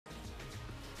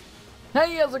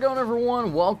Hey, how's it going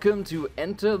everyone? Welcome to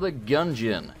Enter the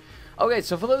Gungeon. Okay,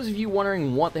 so for those of you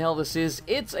wondering what the hell this is,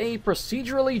 it's a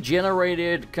procedurally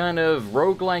generated kind of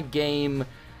roguelike game,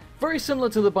 very similar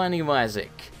to The Binding of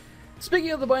Isaac.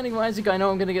 Speaking of The Binding of Isaac, I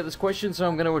know I'm going to get this question, so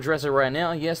I'm going to address it right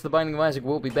now. Yes, The Binding of Isaac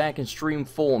will be back in stream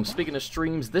form. Speaking of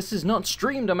streams, this is not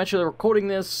streamed. I'm actually recording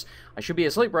this. I should be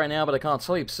asleep right now, but I can't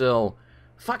sleep, so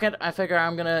fuck it, I figure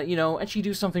I'm gonna, actually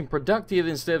do something productive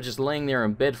instead of just laying there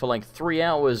in bed for like 3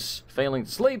 hours failing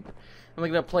to sleep. I'm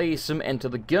gonna play some Enter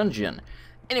the Gungeon.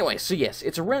 Anyway, so yes,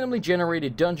 it's a randomly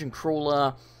generated dungeon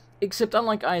crawler, except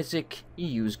unlike Isaac, you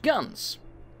use guns.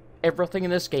 Everything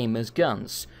in this game is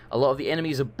guns. A lot of the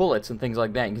enemies are bullets and things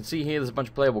like that. You can see here there's a bunch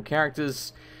of playable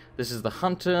characters. This is the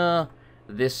hunter,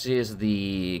 this is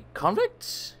the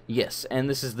convict, yes, and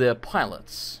this is the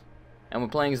pilots. And we're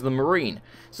playing as the Marine.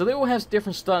 So they all have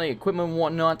different starting equipment and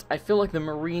whatnot. I feel like the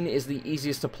Marine is the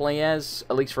easiest to play as,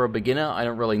 at least for a beginner. I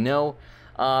don't really know.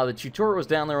 The tutorial is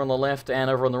down there on the left, and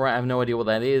over on the right, I have no idea what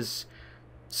that is.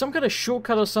 Some kind of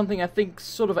shortcut or something, I think,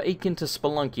 sort of akin to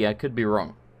Spelunky. I could be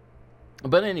wrong.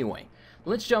 But anyway,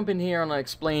 let's jump in here and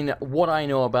explain what I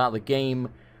know about the game,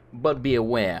 but be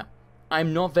aware.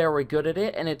 I'm not very good at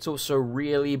it, and it's also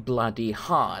really bloody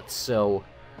hard, so,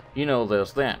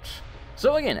 there's that.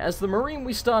 So again, as the Marine,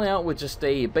 we start out with just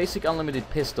a basic unlimited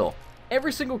pistol.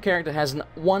 Every single character has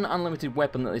one unlimited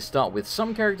weapon that they start with.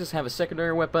 Some characters have a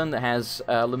secondary weapon that has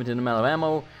a limited amount of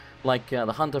ammo, like the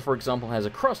Hunter, for example, has a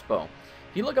crossbow.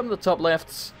 If you look up at the top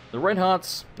left, the red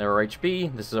hearts, they're our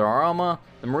HP, this is our armor.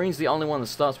 The Marine's the only one that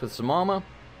starts with some armor.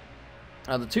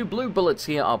 The two blue bullets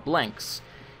here are blanks.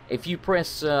 If you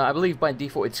press, I believe by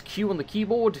default it's Q on the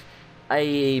keyboard,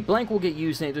 a blank will get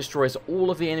used and it destroys all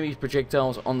of the enemy's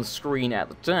projectiles on the screen at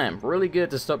the time. Really good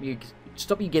to stop you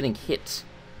getting hit,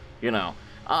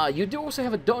 You do also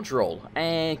have a dodge roll,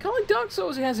 and kind of like Dark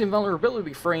Souls, it has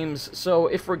invulnerability frames, so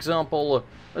if, for example,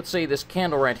 let's say this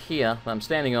candle right here that I'm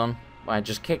standing on, I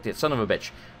just kicked it, son of a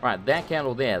bitch. Right, that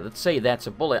candle there, let's say that's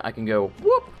a bullet, I can go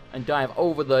whoop and dive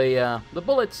over the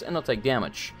bullets and not take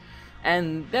damage.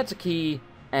 And that's a key,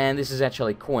 and this is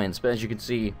actually coins, but as you can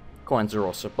see, coins are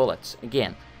also bullets.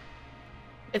 Again,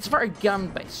 it's very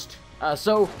gun-based.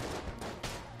 So,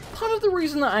 part of the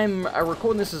reason that I'm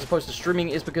recording this as opposed to streaming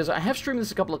is because I have streamed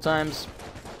this a couple of times.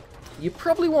 You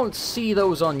probably won't see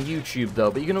those on YouTube,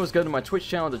 though, but you can always go to my Twitch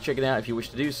channel to check it out if you wish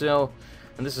to do so.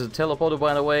 And this is a teleporter,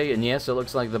 by the way, and yes, it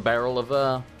looks like the barrel of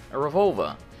a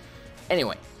revolver.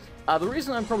 Anyway, the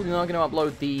reason I'm probably not going to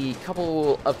upload the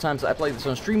couple of times that I played this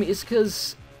on stream is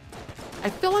because I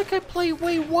feel like I play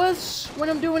way worse when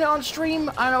I'm doing it on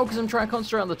stream. I don't know, because I'm trying to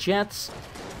concentrate on the chats.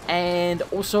 And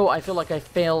also, I feel like I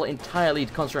fail entirely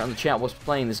to concentrate on the chat whilst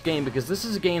playing this game, because this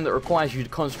is a game that requires you to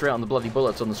concentrate on the bloody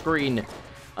bullets on the screen.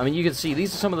 I mean, you can see,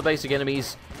 these are some of the basic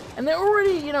enemies, and they're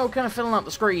already, kind of filling up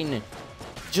the screen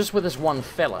just with this one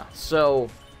fella. So,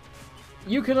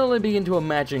 you can only begin to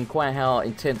imagine quite how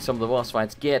intense some of the boss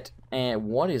fights get. And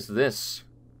what is this?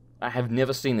 I have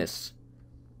never seen this.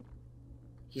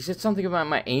 He said something about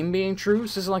my aim being true.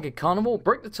 This is like a carnival.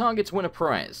 Break the targets, win a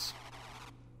prize.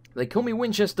 They call me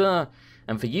Winchester,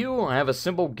 and for you, I have a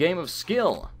simple game of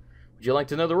skill. Would you like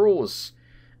to know the rules?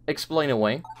 Explain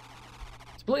away.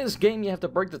 To play this game, you have to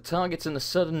break the targets in a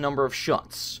certain number of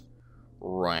shots.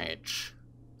 Right.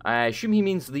 I assume he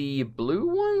means the blue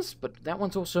ones, but that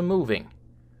one's also moving.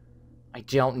 I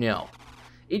don't know.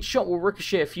 Each shot will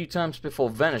ricochet a few times before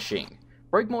vanishing.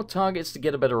 Break more targets to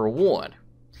get a better reward.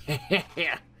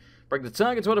 Break the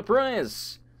targets, what a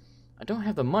prize! I don't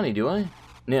have the money, do I?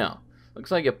 No.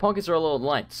 Looks like your pockets are a little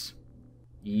light.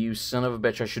 You son of a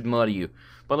bitch, I should murder you.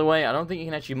 By the way, I don't think you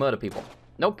can actually murder people.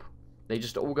 Nope. They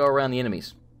just all go around the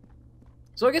enemies.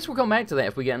 So I guess we'll come back to that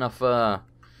if we get enough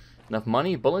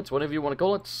money, bullets, whatever you want to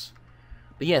call it.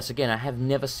 But yes, again, I have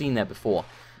never seen that before.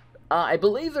 I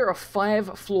believe there are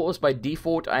 5 floors by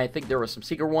default. I think there are some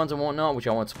secret ones and whatnot, which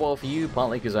I won't spoil for you,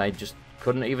 partly because I just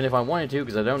couldn't, even if I wanted to,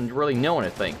 because I don't really know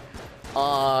anything.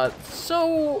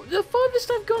 So, the farthest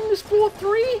I've gone is floor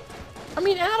 3? I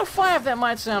mean, out of 5, that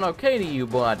might sound okay to you,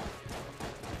 but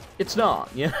it's not,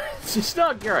 it's just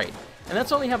not great. And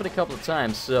that's only happened a couple of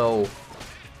times, so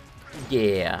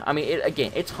yeah. I mean,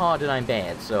 again, it's hard and I'm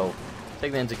bad, so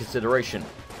take that into consideration.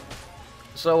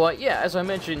 So, yeah, as I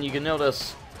mentioned, you can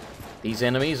notice these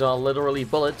enemies are literally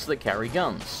bullets that carry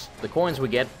guns. The coins we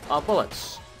get are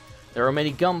bullets. There are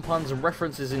many gun puns and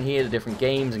references in here to different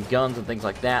games and guns and things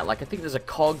like that. Like, I think there's a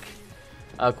cog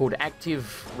called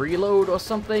Active Reload or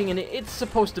something, and it's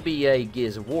supposed to be a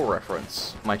Gears of War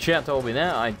reference. My chat told me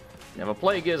that. I never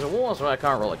play Gears of War, so I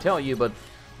can't really tell you, but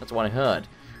that's what I heard.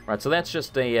 Right, so that's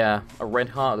just a red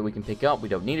heart that we can pick up. We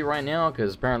don't need it right now,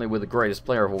 because apparently we're the greatest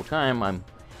player of all time. I'm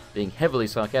being heavily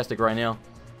sarcastic right now.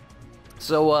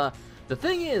 So, the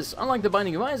thing is, unlike the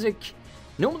Binding of Isaac,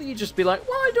 normally you just be like,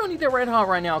 well, I don't need that red heart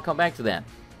right now, I'll come back to that.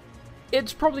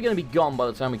 It's probably going to be gone by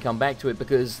the time we come back to it,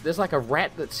 because there's like a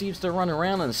rat that seems to run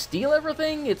around and steal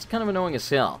everything. It's kind of annoying as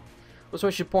hell. Also,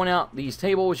 I should point out, these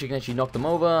tables, you can actually knock them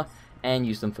over and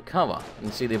use them for cover. You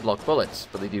can see they block bullets,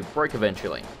 but they do break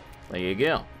eventually. There you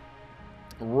go.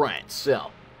 Right,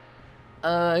 so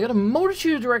I got a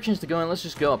multitude of directions to go in. Let's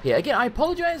just go up here. Again, I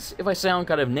apologize if I sound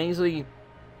kind of nasally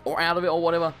or out of it or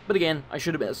whatever, but again, I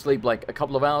should have been asleep like a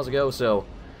couple of hours ago, so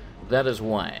that is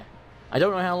why. I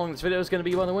don't know how long this video is going to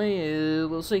be, by the way.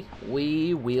 We'll see.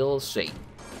 We will see.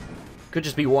 Could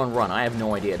just be one run. I have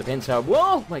no idea. Depends how...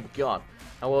 Whoa, my God.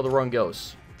 How well the run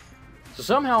goes. So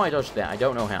somehow I dodged that. I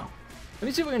don't know how. Let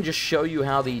me see if I can just show you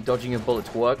how the dodging of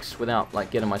bullets works without,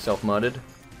 like, getting myself murdered.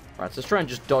 Alright, so let's try and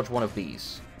just dodge one of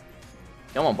these.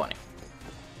 Come on, bunny.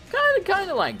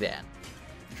 Kinda like that.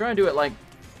 Try and do it like...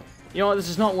 You know what, this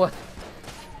is not what...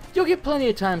 You'll get plenty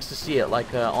of times to see it,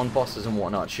 like, on bosses and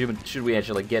whatnot, should we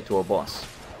actually get to a boss.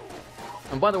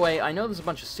 And by the way, I know there's a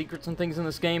bunch of secrets and things in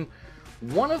this game.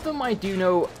 One of them I do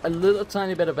know a little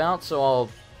tiny bit about, so I'll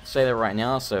say that right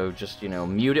now, so just, you know,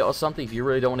 mute it or something if you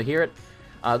really don't want to hear it.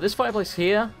 This fireplace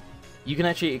here, you can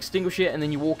actually extinguish it, and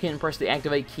then you walk in and press the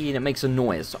activate key, and it makes a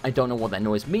noise. I don't know what that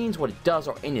noise means, what it does,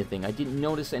 or anything. I didn't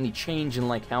notice any change in,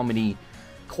 like, how many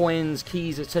coins,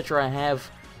 keys, etc. I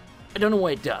have. I don't know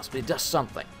what it does, but it does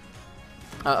something.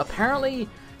 Apparently,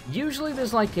 usually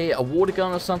there's like a water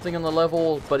gun or something on the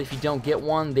level, but if you don't get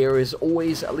one, there is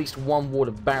always at least one water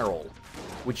barrel,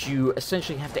 which you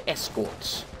essentially have to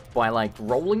escort by, like,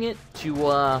 rolling it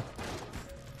to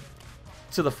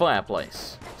the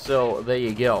fireplace. So, there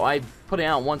you go. I put it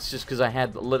out once just because I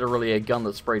had literally a gun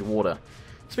that sprayed water.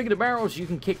 Speaking of barrels, you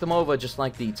can kick them over just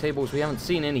like the tables. We haven't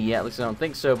seen any yet, at least I don't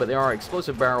think so, but there are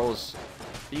explosive barrels.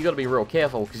 You gotta be real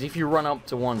careful, because if you run up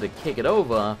to one to kick it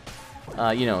over,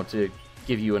 you know, to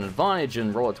give you an advantage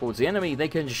and roll it towards the enemy, they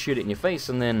can just shoot it in your face,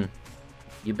 and then,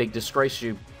 you big disgrace,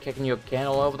 you kicking your can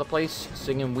all over the place,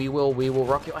 singing we will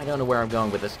rock you. I don't know where I'm going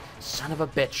with this. Son of a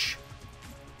bitch.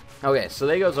 Okay, so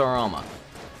there goes our armor.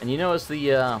 And you notice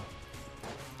the,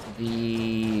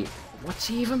 what's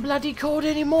he even bloody called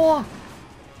anymore?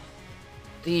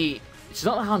 It's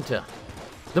not the hunter.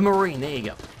 The marine, there you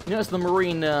go. You notice the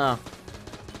marine,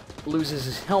 loses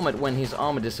his helmet when his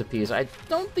armor disappears. I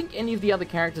don't think any of the other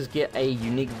characters get a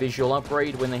unique visual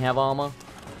upgrade when they have armor.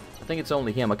 I think it's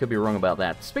only him. I could be wrong about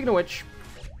that. Speaking of which,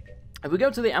 if we go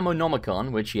to the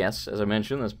Ammonomicon, which, yes, as I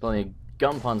mentioned, there's plenty of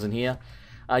gun puns in here,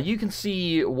 you can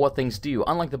see what things do.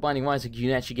 Unlike the Binding of Isaac, you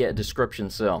can actually get a description.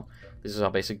 So, this is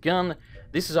our basic gun.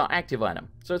 This is our active item.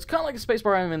 So, it's kind of like a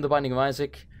spacebar item in the Binding of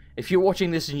Isaac. If you're watching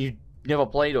this and you never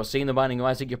played or seen the Binding of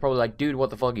Isaac, you're probably like, dude,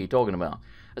 what the fuck are you talking about?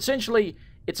 Essentially,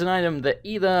 it's an item that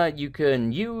either you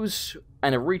can use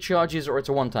and it recharges, or it's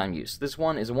a one-time use. This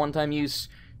one is a one-time use.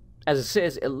 As it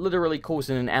says, it literally calls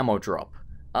in an ammo drop.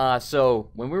 So,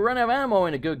 when we run out of ammo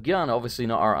in a good gun, obviously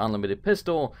not our unlimited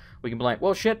pistol, we can be like,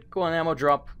 well shit, go on ammo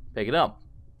drop, pick it up.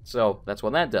 So, that's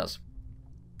what that does.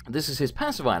 This is his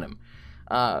passive item.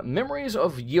 Memories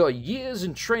of your years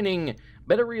in training,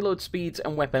 better reload speeds,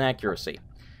 and weapon accuracy.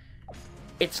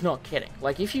 It's not kidding.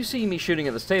 Like, if you see me shooting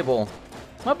at this table,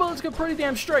 my bullets go pretty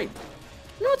damn straight.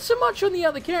 Not so much on the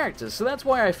other characters, so that's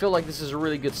why I feel like this is a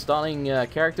really good starting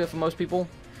character for most people.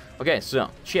 Okay, so,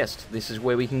 chest. This is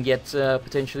where we can get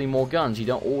potentially more guns. You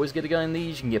don't always get a gun in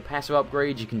these. You can get passive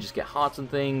upgrades. You can just get hearts and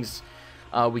things.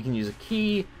 We can use a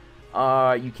key.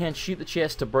 You can shoot the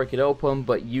chest to break it open,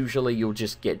 but usually you'll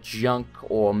just get junk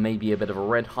or maybe a bit of a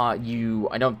red heart.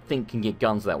 I don't think can get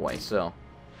guns that way, so...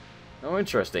 Oh,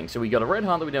 interesting. So we got a red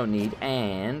heart that we don't need,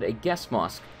 and a gas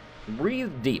mask.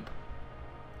 Breathe deep.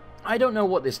 I don't know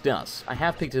what this does. I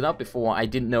have picked it up before. I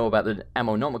didn't know about the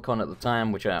Ammonomicon at the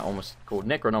time, which I almost called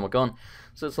Necronomicon.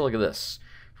 So let's look at this.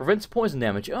 Prevents poison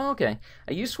damage. Oh, okay.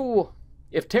 A useful,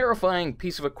 if terrifying,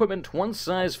 piece of equipment. One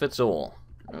size fits all.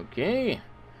 Okay.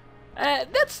 I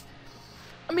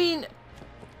mean,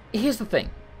 here's the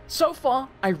thing. So far,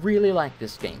 I really like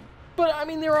this game. But, I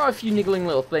mean, there are a few niggling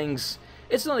little things.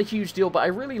 It's not a huge deal, but I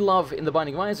really love in the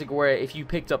Binding of Isaac where if you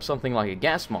picked up something like a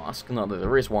gas mask, not that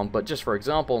there is one, but just for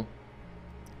example,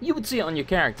 you would see it on your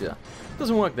character. It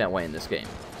doesn't work that way in this game,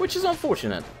 which is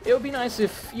unfortunate. It would be nice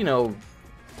if, you know,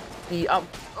 the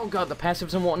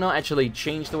passives and whatnot actually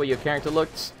change the way your character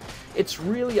looks. It's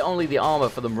really only the armor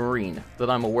for the Marine that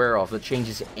I'm aware of that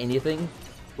changes anything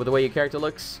with the way your character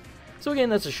looks. So again,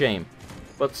 that's a shame.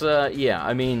 But, yeah,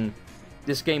 I mean,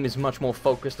 this game is much more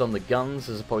focused on the guns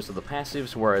as opposed to the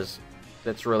passives, whereas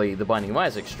that's really the Binding of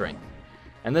Isaac's strength.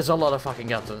 And there's a lot of fucking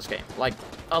guns in this game. Like,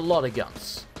 a lot of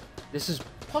guns. This is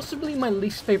possibly my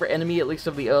least favorite enemy, at least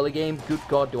of the early game. Good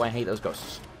God, do I hate those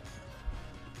ghosts.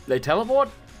 They teleport,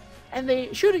 and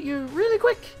they shoot at you really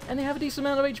quick, and they have a decent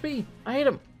amount of HP. I hate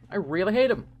them. I really hate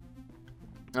them.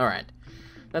 Alright.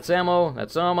 That's ammo,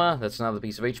 that's armor, that's another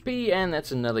piece of HP, and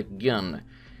that's another gun.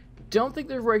 Don't think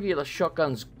the regular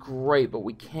shotgun's great, but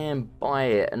we can buy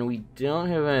it, and we don't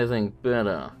have anything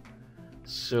better.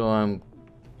 So I'm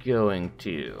going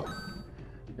to.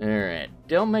 Alright,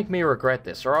 don't make me regret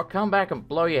this, or I'll come back and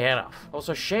blow your head off.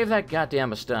 Also, shave that goddamn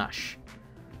mustache.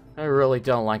 I really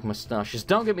don't like mustaches.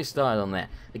 Don't get me started on that.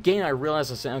 Again, I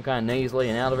realize I sound kind of nasally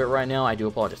and out of it right now. I do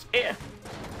apologize.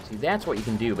 See, that's what you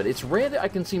can do, but it's rare that I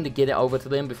can seem to get it over to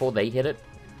them before they hit it.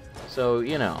 So,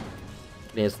 you know,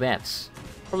 there's that.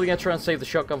 Probably gonna try and save the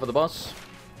shotgun for the boss,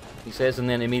 he says, and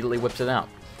then immediately whips it out.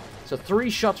 So 3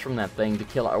 shots from that thing to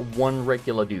kill one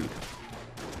regular dude.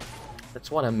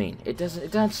 That's what I mean. It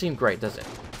doesn't seem great, does it?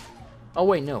 Oh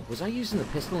wait, no. Was I using the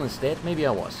pistol instead? Maybe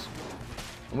I was.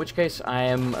 In which case, I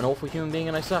am an awful human being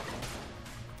and I suck.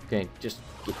 Okay, just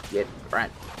get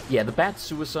right. Yeah, the bat's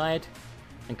suicide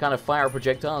and kind of fire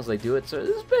projectiles, they do it, so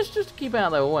it's best just to keep out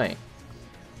of their way.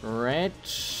 Right.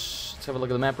 Let's have a look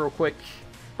at the map real quick.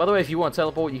 By the way, if you want to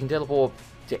teleport, you can teleport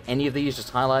to any of these. Just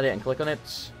highlight it and click on it.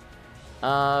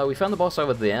 We found the boss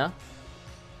over there.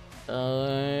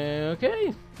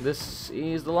 Okay. This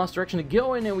is the last direction to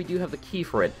go in, and we do have the key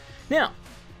for it. Now,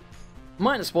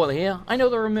 minor spoiler here. I know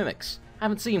there are mimics.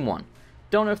 Haven't seen one.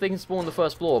 Don't know if they can spawn on the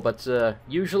first floor, but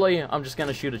usually I'm just going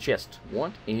to shoot a chest.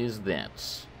 What is that?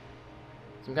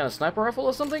 Some kind of sniper rifle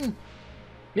or something?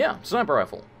 Yeah, sniper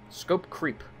rifle. Scope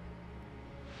creep.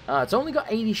 It's only got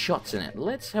 80 shots in it.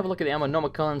 Let's have a look at the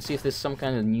ammonomicon and see if there's some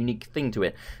kind of unique thing to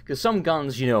it. Because some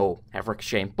guns, you know, have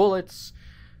ricocheting bullets.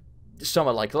 Some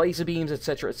are like laser beams,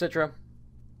 etc., etc.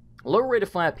 Low rate of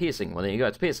fire piercing. Well, there you go,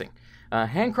 it's piercing.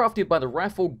 Handcrafted by the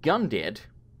rifle Gungeon.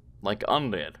 Like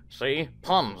undead. See?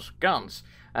 Puns. Guns.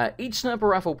 Each sniper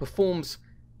rifle performs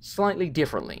slightly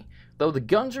differently. Though the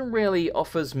Gungeon rarely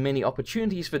offers many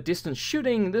opportunities for distance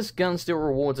shooting, this gun still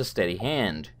rewards a steady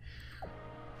hand.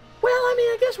 Well, I mean,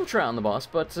 I guess we'll try it on the boss,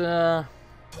 but I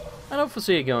don't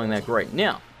foresee it going that great.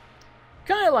 Now,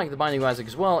 kind of like the Binding of Isaac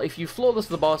as well, if you flawless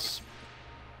the boss,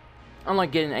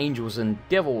 unlike getting angels and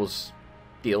devils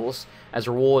deals as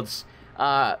rewards,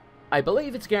 I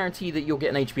believe it's guaranteed that you'll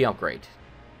get an HP upgrade.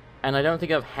 And I don't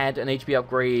think I've had an HP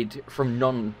upgrade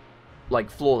from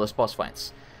flawless boss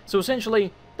fights. So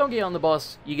essentially, don't get on the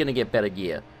boss, you're going to get better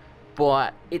gear.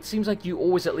 But it seems like you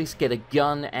always at least get a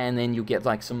gun, and then you get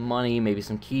like some money, maybe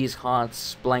some keys,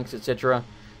 hearts, blanks, etc.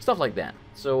 Stuff like that.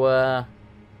 So,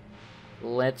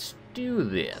 let's do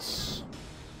this.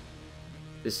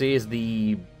 This is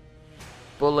the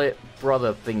Bullet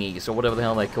Brother thingies, or whatever the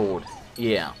hell they're called.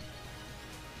 Yeah.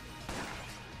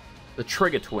 The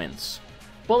Trigger Twins.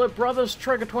 Bullet Brothers,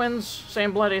 Trigger Twins,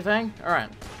 same bloody thing. Alright.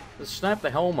 Let's snap the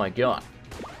hell, oh my god.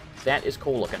 That is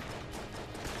cool looking.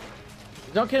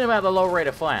 Not kidding about the low rate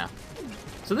of fire.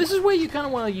 So this is where you kind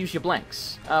of want to use your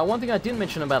blanks. One thing I didn't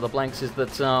mention about the blanks is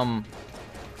that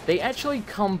they actually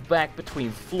come back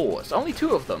between floors. Only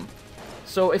 2 of them.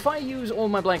 So if I use all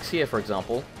my blanks here, for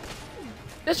example,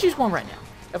 let's use one right now.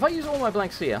 If I use all my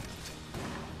blanks here,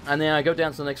 and then I go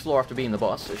down to the next floor after being the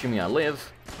boss, assuming I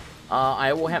live,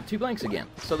 I will have 2 blanks again.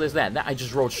 So there's that. I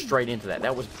just rolled straight into that.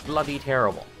 That was bloody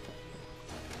terrible.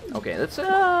 Okay, let's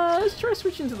try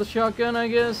switching to the shotgun, I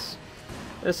guess.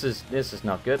 This is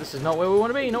not good. This is not where we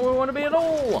want to be. Not where we want to be at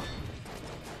all.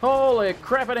 Holy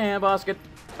crap in a handbasket.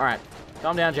 Alright.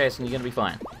 Calm down, Jason. You're going to be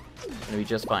fine. You're going to be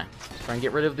just fine. Let's try and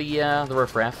get rid of the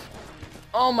riffraff.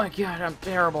 Oh my god, I'm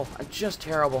terrible. I'm just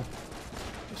terrible.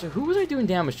 So who was I doing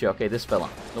damage to? Okay, this fella.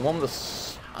 The one with the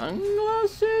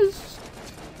sunglasses?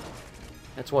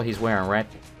 That's what he's wearing, right?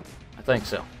 I think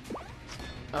so.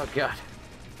 Oh god.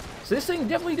 So this thing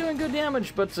definitely doing good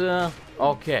damage, but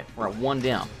okay. We're at 1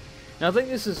 down. Now, I think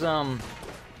this is,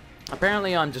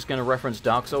 apparently I'm just going to reference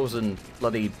Dark Souls and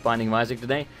bloody Binding of Isaac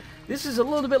today. This is a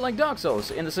little bit like Dark Souls,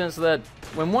 in the sense that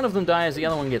when one of them dies, the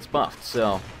other one gets buffed,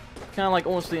 so kind of like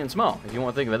Honesty and Smo, if you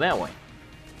want to think of it that way.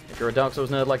 If you're a Dark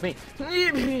Souls nerd like me.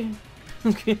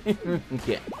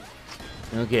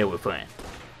 Okay, we're fine.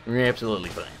 We're absolutely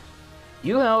fine.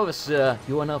 You, however, sir,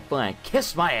 you are not fine.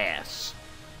 Kiss my ass!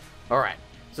 Alright,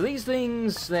 so these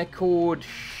things, they're called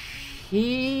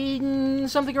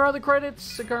something or other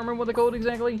credits. I can't remember what they're called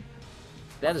exactly.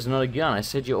 That is not a gun. I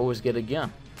said you always get a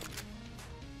gun.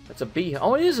 That's a bee.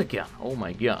 Oh, it is a gun. Oh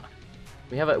my god.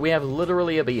 We have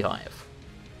literally a beehive.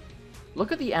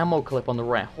 Look at the ammo clip on the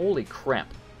right. Holy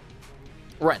crap.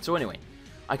 Right, so anyway,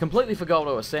 I completely forgot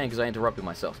what I was saying because I interrupted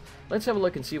myself. Let's have a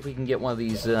look and see if we can get one of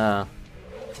these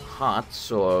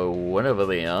hearts or whatever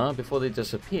they are before they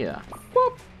disappear.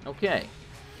 Whoop! Okay.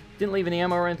 Didn't leave any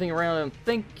ammo or anything around, I don't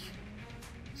think.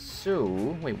 So,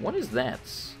 wait, what is that?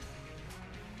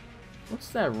 What's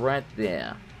that right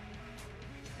there?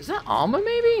 Is that armor,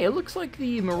 maybe? It looks like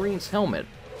the Marine's helmet.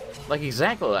 Like,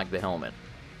 exactly like the helmet.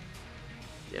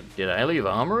 Did I leave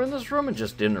armor in this room and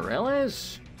just didn't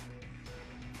realize?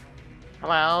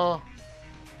 Hello?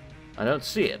 I don't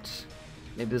see it.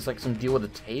 Maybe there's like some deal with the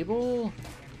table?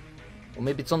 Or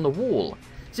maybe it's on the wall.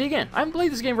 See, again, I haven't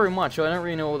played this game very much, so I don't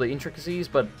really know all the intricacies,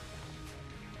 but...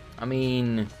 I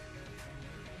mean...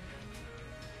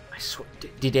 I swear...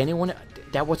 Did anyone...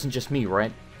 That wasn't just me,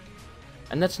 right?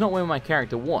 And that's not where my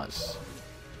character was.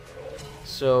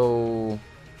 So...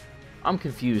 I'm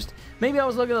confused. Maybe I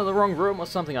was looking at the wrong room or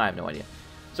something, I have no idea.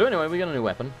 So anyway, we got a new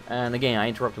weapon, and again, I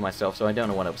interrupted myself, so I don't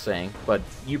know what I was saying, but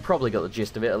you probably got the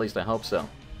gist of it, at least I hope so.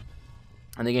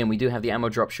 And again, we do have the ammo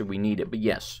drop should we need it, but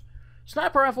yes.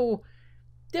 Sniper rifle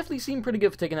definitely seemed pretty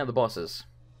good for taking out the bosses.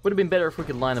 Would have been better if we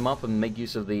could line them up and make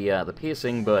use of the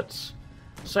piercing, but...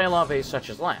 C'est la vie, such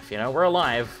is life, you know, we're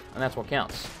alive, and that's what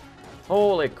counts.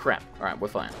 Holy crap. Alright, we're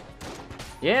fine.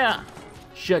 Yeah!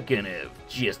 Shotgun of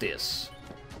justice.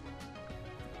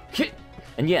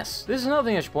 And yes, this is another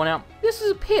thing I should point out. This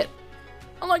is a pit.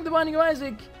 Unlike the Binding of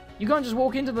Isaac, you can't just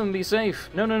walk into them and be safe.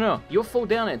 No, no, no. You'll fall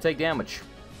down it and take damage.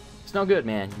 It's not good,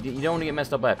 man. You don't want to get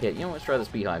messed up by a pit. You know, let's try this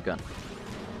beehive gun.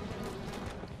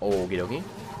 Okie dokie.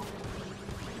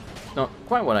 Not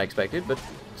quite what I expected, but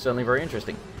certainly very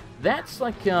interesting. That's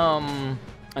like, a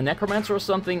necromancer or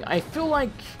something. I feel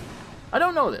like... I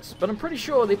don't know this, but I'm pretty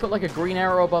sure they put like a green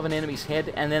arrow above an enemy's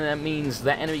head, and then that means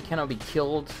that enemy cannot be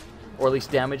killed, or at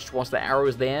least damaged whilst the arrow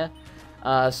is there.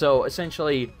 So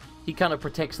essentially, he kind of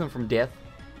protects them from death.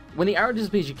 When the arrow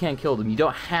disappears, you can't kill them. You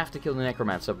don't have to kill the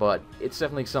necromancer, but it's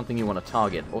definitely something you want to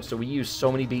target. Also, we use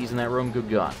so many bees in that room, good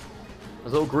god.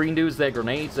 Those little green dudes, they're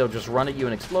grenades, they'll just run at you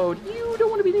and explode. You don't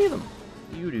want to be near them.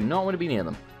 You do not want to be near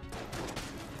them.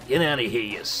 Get out of here,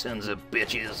 you sons of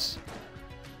bitches.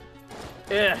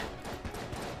 Yeah.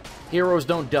 Heroes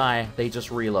don't die, they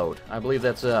just reload. I believe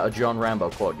that's a John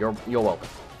Rambo quote. You're welcome.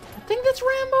 I think that's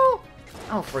Rambo?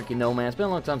 I don't freaking know, man. It's been a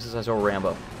long time since I saw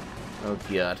Rambo. Oh,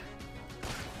 God.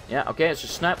 Yeah, okay, let's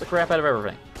just snap the crap out of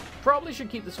everything. Probably should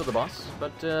keep this for the boss,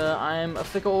 but I'm a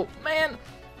fickle man.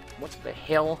 What the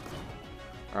hell?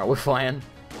 Alright, we're flying.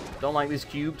 Don't like these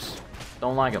cubes.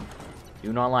 Don't like them.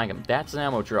 Do not like them. That's an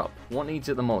ammo drop. What needs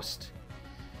it the most?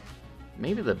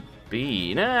 Maybe the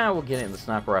bee. Nah, we'll get it in the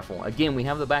sniper rifle. Again, we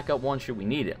have the backup one should we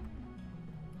need it.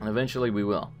 And eventually we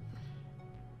will.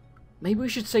 Maybe we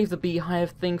should save the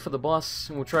beehive thing for the boss,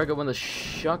 and we'll try to go with the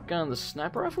shotgun and the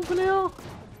sniper rifle for now?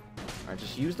 Alright,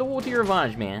 just use the wall to your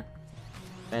advantage, man.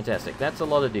 Fantastic. That's a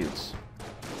lot of dudes.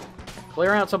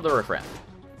 Clear out some of the riffraff.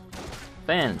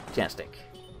 Fantastic.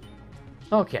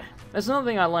 Okay. That's another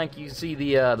thing I like. You can see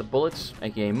the bullets,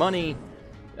 aka money,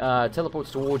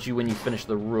 teleports towards you when you finish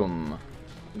the room.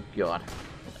 God.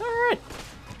 Alright.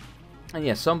 And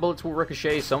yeah, some bullets will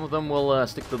ricochet, some of them will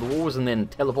stick to the walls and then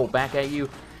teleport back at you.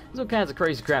 There's all kinds of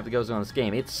crazy crap that goes on in this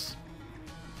game. It's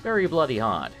very bloody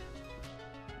hard.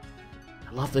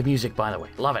 I love the music, by the way.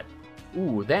 Love it.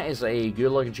 Ooh, that is a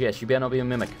good-looking chest. You better not be a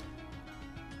mimic.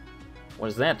 What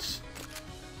is that?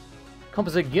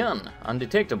 Composite gun.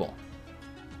 Undetectable.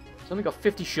 It's only got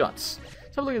 50 shots.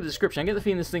 Let's have a look at the description. I get the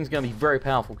feeling this thing's going to be very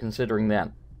powerful considering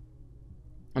that.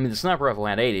 I mean, the sniper rifle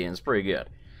had 80 and it's pretty good.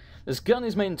 This gun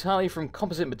is made entirely from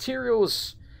composite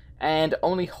materials and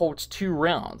only holds 2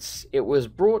 rounds. It was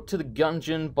brought to the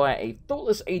Gungeon by a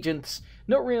thoughtless agent,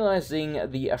 not realizing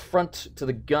the affront to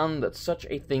the gun that such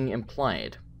a thing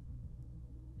implied.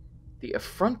 The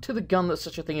affront to the gun that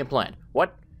such a thing implied.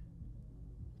 What?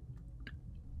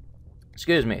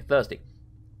 Excuse me, thirsty.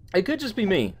 It could just be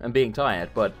me and being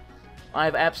tired, but I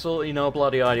have absolutely no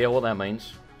bloody idea what that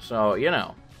means. So, you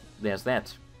know, there's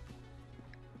that.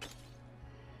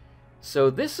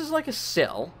 So this is like a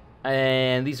cell,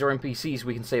 and these are NPCs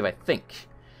we can save, I think.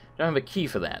 I don't have a key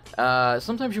for that.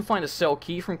 Sometimes you'll find a cell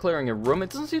key from clearing a room.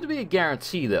 It doesn't seem to be a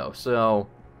guarantee, though, so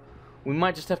we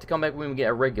might just have to come back when we get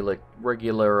a regular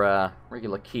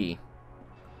key.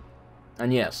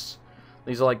 And yes,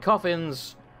 these are like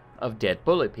coffins of dead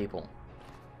bullet people.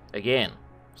 Again,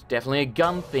 there's definitely a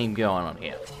gun theme going on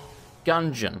here.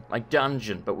 Gungeon, like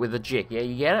dungeon, but with a jig. Yeah,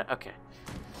 you get it? Okay.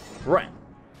 Right.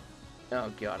 Oh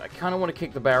god, I kind of want to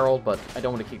kick the barrel, but I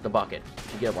don't want to kick the bucket.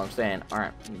 You get what I'm saying?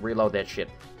 Alright, reload that shit.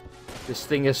 This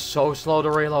thing is so slow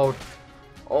to reload.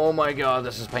 Oh my god,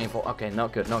 this is painful. Okay,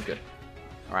 not good, not good.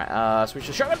 Alright, switch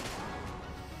to shotgun.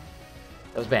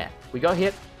 That was bad. We got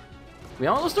hit. We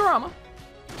almost lost our armor.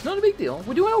 It's not a big deal.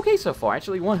 We're doing okay so far.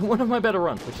 Actually, one of my better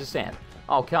runs, which is sad.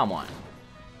 Oh, come on.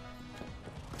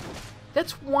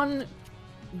 That's one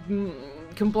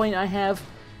complaint I have.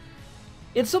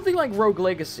 It's something like Rogue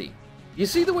Legacy. You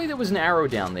see the way there was an arrow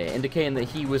down there indicating that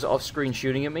he was off-screen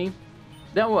shooting at me?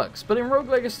 That works. But in Rogue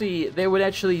Legacy, there would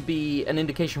actually be an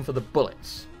indication for the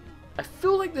bullets. I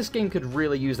feel like this game could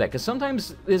really use that, because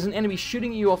sometimes there's an enemy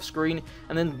shooting at you off-screen,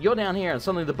 and then you're down here, and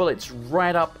suddenly the bullet's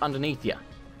right up underneath you.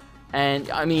 And,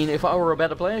 I mean, if I were a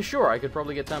better player, sure, I could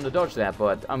probably get time to dodge that,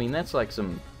 but, I mean, that's like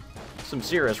some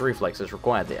serious reflexes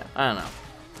required there. I don't know.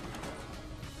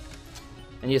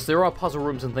 And yes, there are puzzle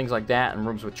rooms and things like that, and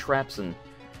rooms with traps, and,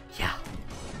 yeah.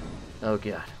 Oh,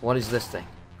 God. What is this thing?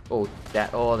 Oh,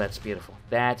 that's beautiful.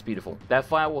 That's beautiful. That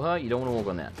fire will hurt. You don't want to walk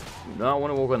on that. You don't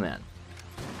want to walk on that.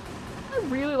 I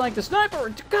really like the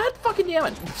sniper. God fucking damn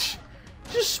it.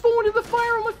 Just spawned in the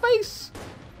fire on my face.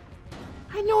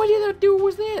 I had no idea that dude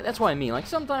was there. That's what I mean. Like,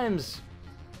 sometimes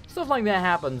stuff like that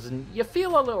happens and you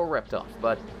feel a little ripped off.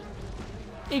 But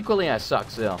equally, I suck,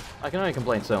 so I can only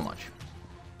complain so much.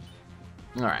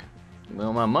 Alright.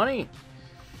 Well, my money.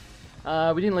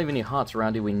 We didn't leave any hearts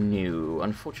around, did we? No.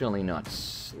 Unfortunately not.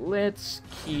 Let's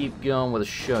keep going with a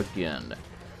shotgun.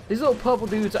 These little purple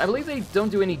dudes, I believe they don't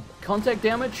do any contact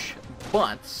damage,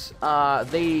 but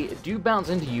they do bounce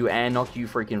into you and knock you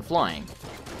freaking flying.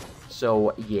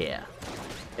 So, yeah.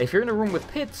 If you're in a room with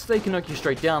pits, they can knock you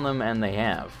straight down them, and they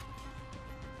have.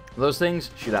 Those things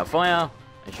shoot out fire.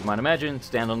 As you might imagine,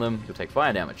 stand on them, you'll take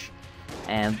fire damage.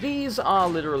 And these are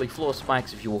literally floor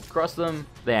spikes. If you walk across them,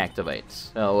 they activate.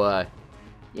 So,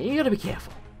 yeah, you gotta be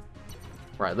careful.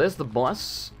 Right, there's the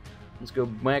boss. Let's go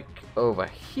back over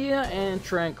here and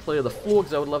try and clear the floor,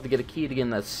 because I would love to get a key to get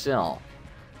in that cell.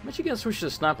 I'm actually going to switch to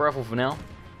the sniper rifle for now.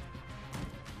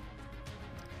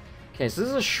 Okay, so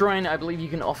this is a shrine. I believe you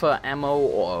can offer ammo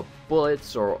or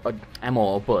bullets, or ammo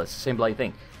or bullets, same bloody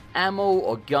thing. Ammo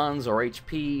or guns or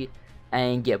HP,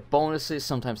 and get bonuses.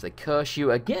 Sometimes they curse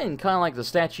you. Again, kind of like the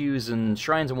statues and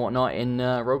shrines and whatnot in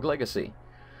Rogue Legacy.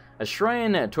 A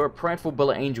shrine to a prideful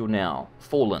bullet angel now,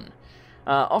 fallen.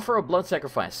 Offer a blood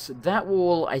sacrifice. That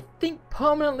will, I think,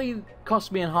 permanently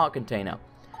cost me a heart container.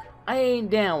 I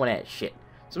ain't down with that shit.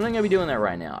 So I'm not going to be doing that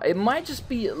right now. It might just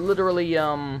be literally,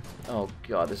 oh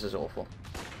god, this is awful.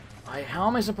 How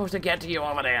am I supposed to get to you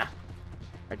over there?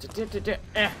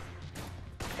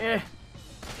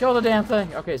 Kill the damn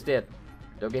thing. Okay, it's dead.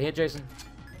 Don't get hit, Jason.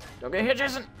 Don't get hit,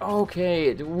 Jason.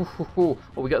 Okay. Oh,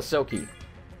 we got cell key.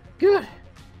 Good.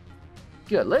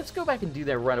 Good. Let's go back and do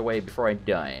that right away before I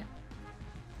die.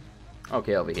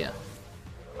 Okay, over here.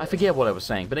 I forget what I was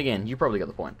saying, but again, you probably got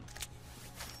the point.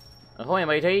 Ahoy,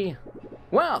 matey.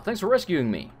 Wow, thanks for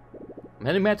rescuing me. I'm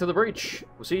heading back to the breach.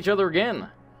 We'll see each other again.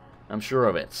 I'm sure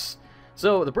of it.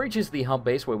 So, the breach is the hub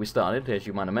base where we started, as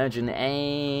you might imagine,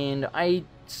 and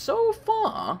so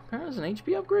far, there's an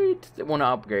HP upgrade. Well,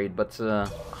 not upgrade, but a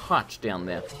hotch down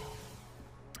there.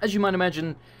 As you might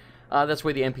imagine, that's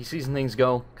where the NPCs and things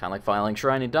go, kind of like Firelink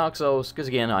Shrine in Dark Souls, because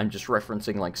again, I'm just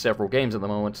referencing like several games at the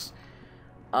moment.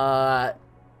 I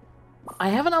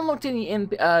haven't unlocked any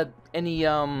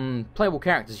playable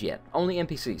characters yet, only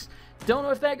NPCs. Don't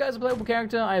know if that guy's a playable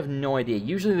character, I have no idea.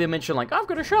 Usually they mention like, I've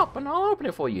got a shop and I'll open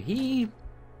it for you. He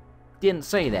didn't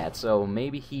say that, so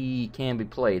maybe he can be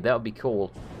played, that would be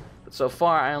cool. But so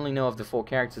far I only know of the 4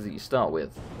 characters that you start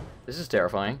with. This is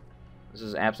terrifying. This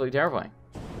is absolutely terrifying.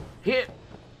 Hit!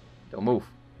 Don't move.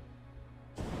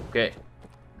 Okay.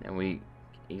 And we...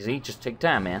 Easy, just take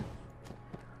time, man.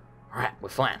 Alright, we're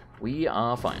fine. We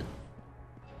are fine.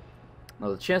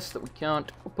 Another chest that we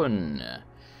can't open.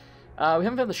 We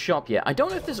haven't found the shop yet. I don't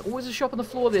know if there's always a shop on the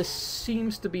floor. There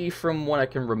seems to be from what I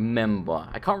can remember.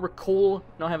 I can't recall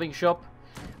not having a shop.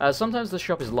 Sometimes the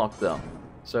shop is locked, though.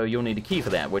 So you'll need a key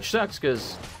for that, which sucks,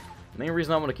 because the main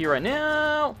reason I want a key right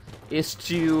now is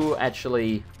to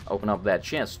actually open up that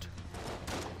chest.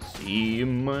 See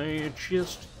my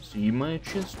chest? See my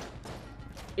chest?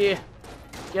 Yeah.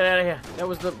 Get out of here. That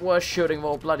was the worst shooting of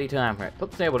all bloody time. Right, put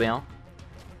the table down.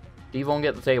 Devon,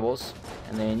 get the tables.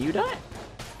 And then you die.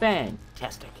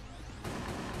 Fantastic.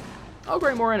 Oh,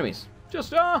 great, more enemies.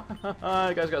 Just, you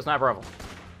guys got a sniper rifle.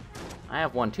 I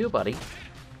have one too, buddy.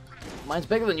 Mine's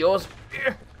bigger than yours.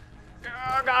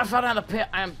 Oh, God, I fell down the pit.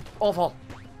 I am awful.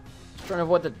 Just trying to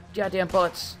avoid the goddamn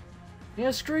bullets. Yeah,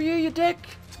 screw you, you dick.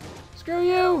 Screw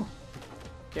you.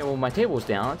 Okay, well, my table's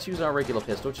down. Let's use our regular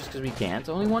pistol just because we can. It's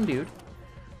only one dude.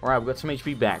 Alright, we've got some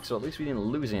HP back, so at least we didn't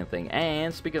lose anything.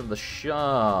 And speaking of the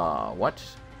what?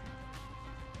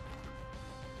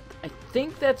 I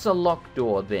think that's a locked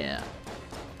door there.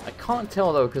 I can't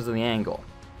tell, though, because of the angle.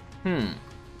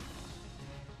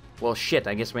 Well, shit,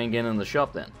 I guess we ain't getting in the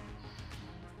shop, then.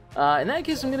 In that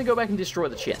case, I'm going to go back and destroy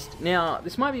the chest. Now,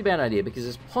 this might be a bad idea, because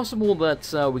it's possible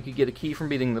that we could get a key from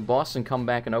beating the boss and come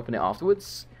back and open it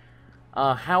afterwards.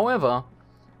 However,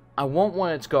 I want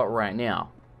what it's got right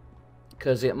now,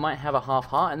 because it might have a half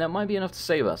heart, and that might be enough to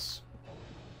save us.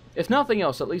 If nothing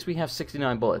else, at least we have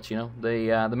 69 bullets, you know,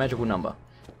 the magical number.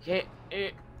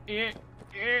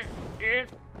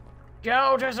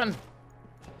 Go, Jason!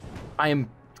 I am...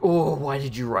 Oh, why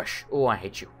did you rush? Oh, I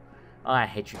hate you. I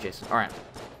hate you, Jason. Alright.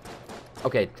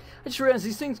 Okay, I just realized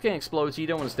these things can explode, so you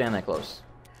don't want to stand that close.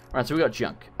 Alright, so we got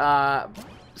junk.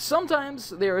 Sometimes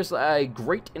there is a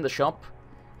grate in the shop,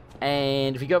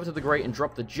 and if you go over to the grate and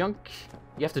drop the junk,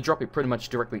 you have to drop it pretty much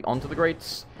directly onto the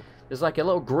grates. There's like a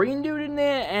little green dude in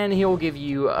there, and he'll give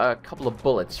you a couple of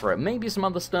bullets for it. Maybe some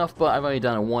other stuff, but I've only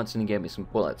done it once, and he gave me some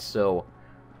bullets, so...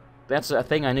 That's a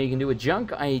thing I know you can do with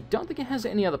junk. I don't think it has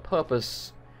any other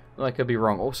purpose, though I could be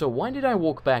wrong. Also, why did I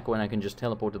walk back when I can just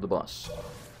teleport to the boss?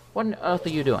 What on earth are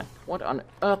you doing? What on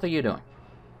earth are you doing?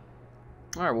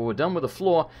 Alright, well, we're done with the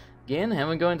floor. Again,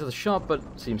 haven't gone into the shop, but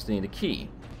seems to need a key.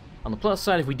 On the plus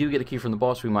side, if we do get a key from the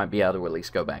boss, we might be able to at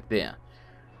least go back there.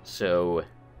 So,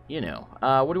 you know.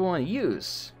 What do we want to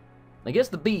use? I guess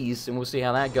the bees, and we'll see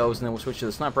how that goes, and then we'll switch to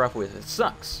the sniper rifle if it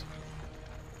sucks.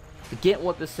 Forget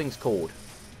what this thing's called.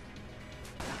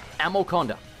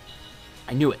 Ammoconda.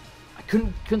 I knew it. I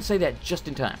couldn't say that just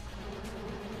in time.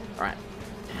 Alright.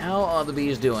 How are the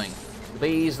bees doing? The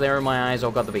bees, they're in my eyes. Oh,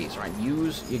 got the bees. Alright,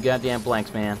 use your goddamn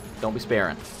blanks, man. Don't be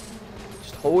sparing.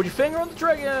 Just hold your finger on the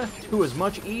trigger. Do as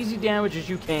much easy damage as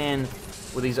you can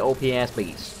with these OP-ass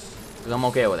bees. Because I'm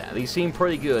okay with that. These seem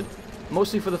pretty good.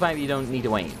 Mostly for the fact that you don't need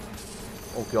to aim.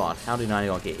 Oh, God. How did I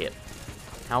not get hit?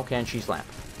 How can she slap?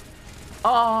 Oh,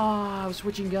 I was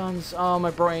switching guns. Oh, my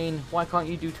brain. Why can't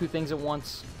you do two things at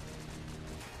once?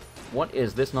 What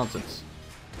is this nonsense?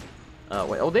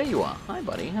 Wait. Oh, there you are. Hi,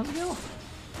 buddy. How's it going?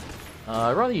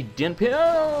 I'd rather you didn't pit.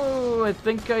 Oh, I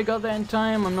think I got that in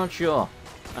time. I'm not sure.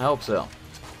 I hope so.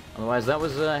 Otherwise, that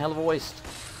was a hell of a waste.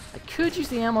 I could use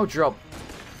the ammo drop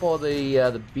for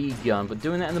the bee gun, but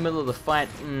doing that in the middle of the fight,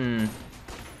 yeah,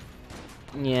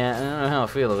 I don't know how I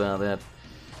feel about that.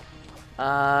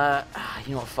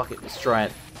 You know what, fuck it, let's try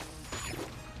it.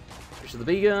 Switch to the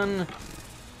bee gun.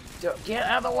 Get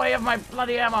out of the way of my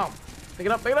bloody ammo! Pick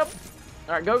it up, pick it up!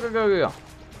 Alright, go, go, go, go, go.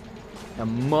 Now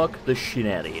muck the shit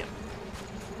out of him.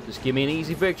 Just give me an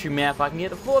easy victory, man, if I can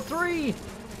get the 4-3!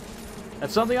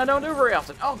 That's something I don't do very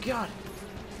often. Oh, God!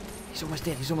 He's almost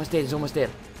dead, he's almost dead, he's almost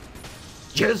dead.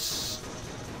 Yes!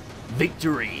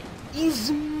 Victory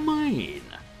is mine!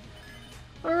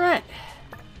 Alright.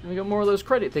 We got more of those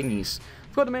credit thingies.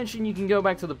 Forgot to mention you can go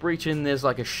back to the breach and there's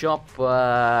like a shop,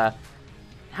 how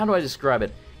do I describe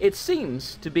it? It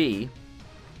seems to be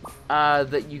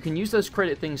that you can use those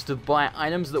credit things to buy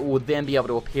items that will then be able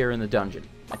to appear in the dungeon,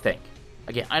 I think.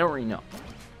 Again, I don't really know.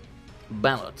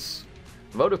 Ballots.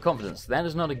 Vote of confidence. That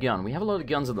is not a gun. We have a lot of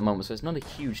guns at the moment, so it's not a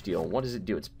huge deal. What does it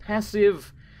do? It's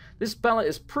passive. This ballot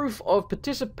is proof of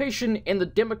participation in the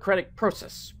democratic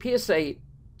process. PSA,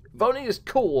 voting is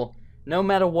cool, no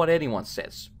matter what anyone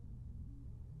says.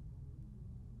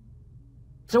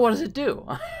 So what does it do?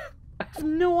 I have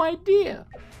no idea.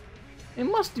 It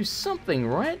must do something,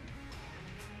 right?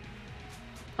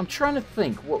 I'm trying to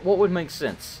think what would make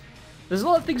sense. There's a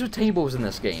lot of things with tables in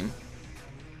this game.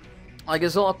 Like,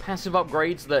 there's a lot of passive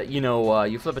upgrades that, you know,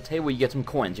 you flip a table, you get some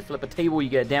coins. You flip a table, you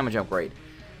get a damage upgrade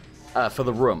for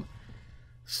the room.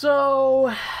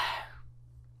 So,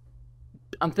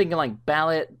 I'm thinking like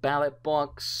ballot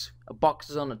box,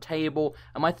 boxes on a table.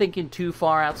 Am I thinking too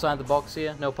far outside the box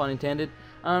here? No pun intended.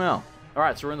 I don't know.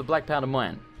 Alright, so we're in the black powder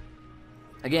mine.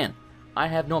 Again, I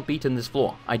have not beaten this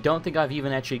floor. I don't think I've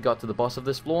even actually got to the boss of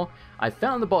this floor. I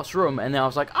found the boss room, and then I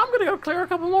was like, I'm gonna go clear a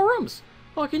couple more rooms.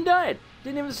 Fucking died.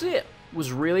 Didn't even see it.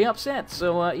 Was really upset,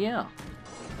 so, yeah.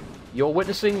 You're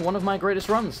witnessing one of my greatest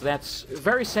runs. That's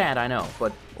very sad, I know,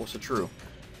 but also true.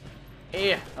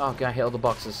 Yeah. Oh, God, hell, the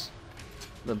boxes.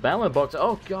 The ballot box.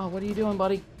 Oh, God, what are you doing,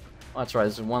 buddy? Oh, that's right,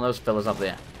 this is one of those fellas up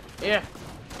there. Yeah.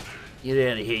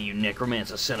 Get out of here, you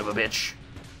necromancer son of a bitch.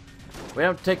 We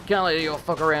don't take kindly to your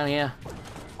fuck around here.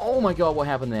 Oh, my God, what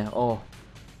happened there? Oh.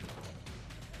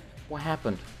 What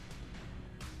happened?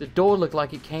 The door looked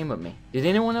like it came at me. Did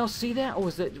anyone else see that, or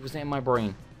was that in my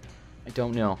brain? I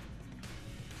don't know.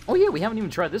 Oh yeah, we haven't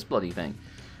even tried this bloody thing.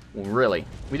 Well, really,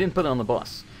 we didn't put it on the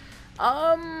boss.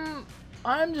 I'm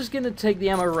just gonna take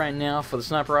the ammo right now for the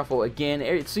sniper rifle again.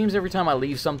 It seems every time I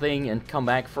leave something and come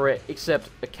back for it, except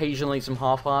occasionally some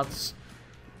half-hearts,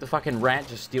 the fucking rat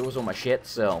just steals all my shit,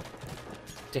 so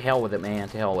To hell with it, man.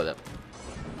 To hell with it.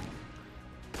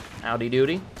 Howdy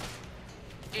doody.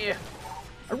 Yeah.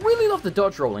 I really love the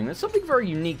dodge rolling. There's something very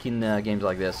unique in games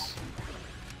like this.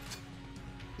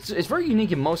 It's very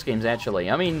unique in most games, actually.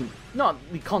 I mean, not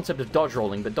the concept of dodge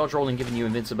rolling, but dodge rolling giving you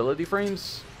invincibility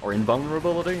frames. Or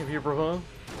invulnerability, if you prefer.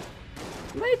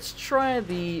 Let's try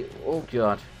the... Oh,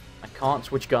 God. I can't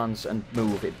switch guns and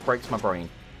move. It breaks my brain.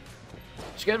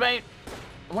 Excuse me.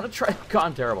 I want to try... God,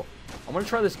 I'm terrible. I want to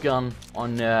try this gun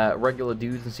on regular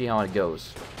dudes and see how it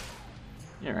goes.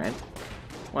 Alright.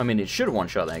 Well, I mean, it should have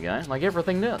one-shot that guy, like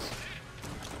everything does.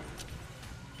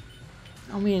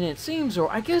 I mean, it seems, or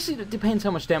I guess it depends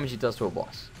how much damage it does to a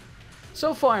boss.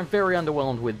 So far, I'm very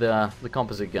underwhelmed with the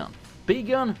composite gun.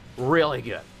 B-gun, really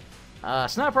good.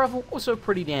 Sniper rifle, also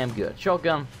pretty damn good.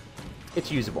 Shotgun,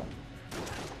 it's usable.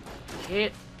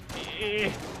 Hit.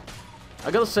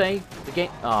 I gotta say,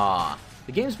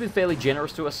 the game's been fairly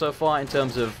generous to us so far in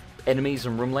terms of enemies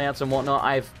and room layouts and whatnot.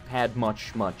 I've had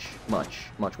much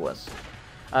worse.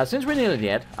 Since we're nearly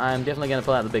dead, I'm definitely gonna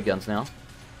pull out the big guns now.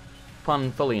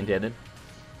 Pun fully intended.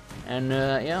 And,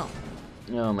 yeah.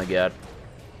 Oh my god.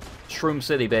 Shroom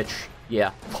City, bitch.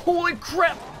 Yeah. Holy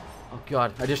crap! Oh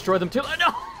god, I destroyed them too. Oh,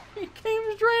 no! He came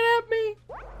straight at me!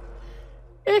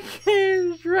 It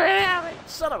came straight at me!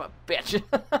 Son of a bitch!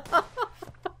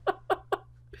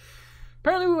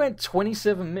 Apparently we went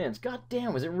 27 minutes. God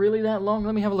damn, was it really that long?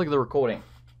 Let me have a look at the recording.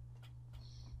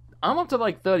 I'm up to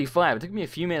like 35. It took me a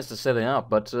few minutes to set it up,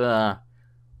 but, it's gonna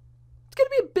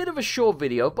be a bit of a short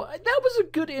video, but that was a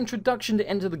good introduction to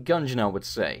Enter the Gungeon, I would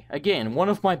say. Again, one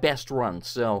of my best runs,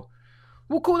 so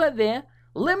we'll call that there.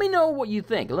 Let me know what you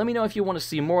think. Let me know if you want to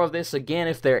see more of this. Again,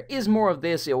 if there is more of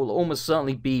this, it will almost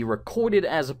certainly be recorded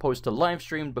as opposed to live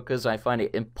streamed, because I find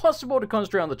it impossible to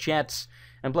concentrate on the chats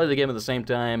and play the game at the same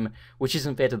time, which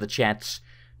isn't fair to the chats,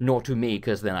 nor to me,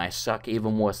 because then I suck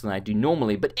even worse than I do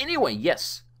normally. But anyway,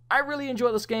 yes, I really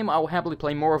enjoy this game. I will happily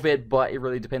play more of it, but it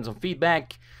really depends on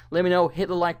feedback. Let me know. Hit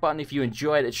the like button if you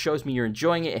enjoy it. It shows me you're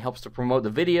enjoying it. It helps to promote the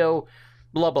video.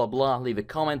 Blah, blah, blah. Leave it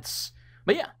comments.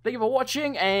 But yeah, thank you for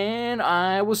watching, and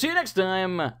I will see you next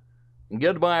time.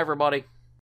 Goodbye, everybody.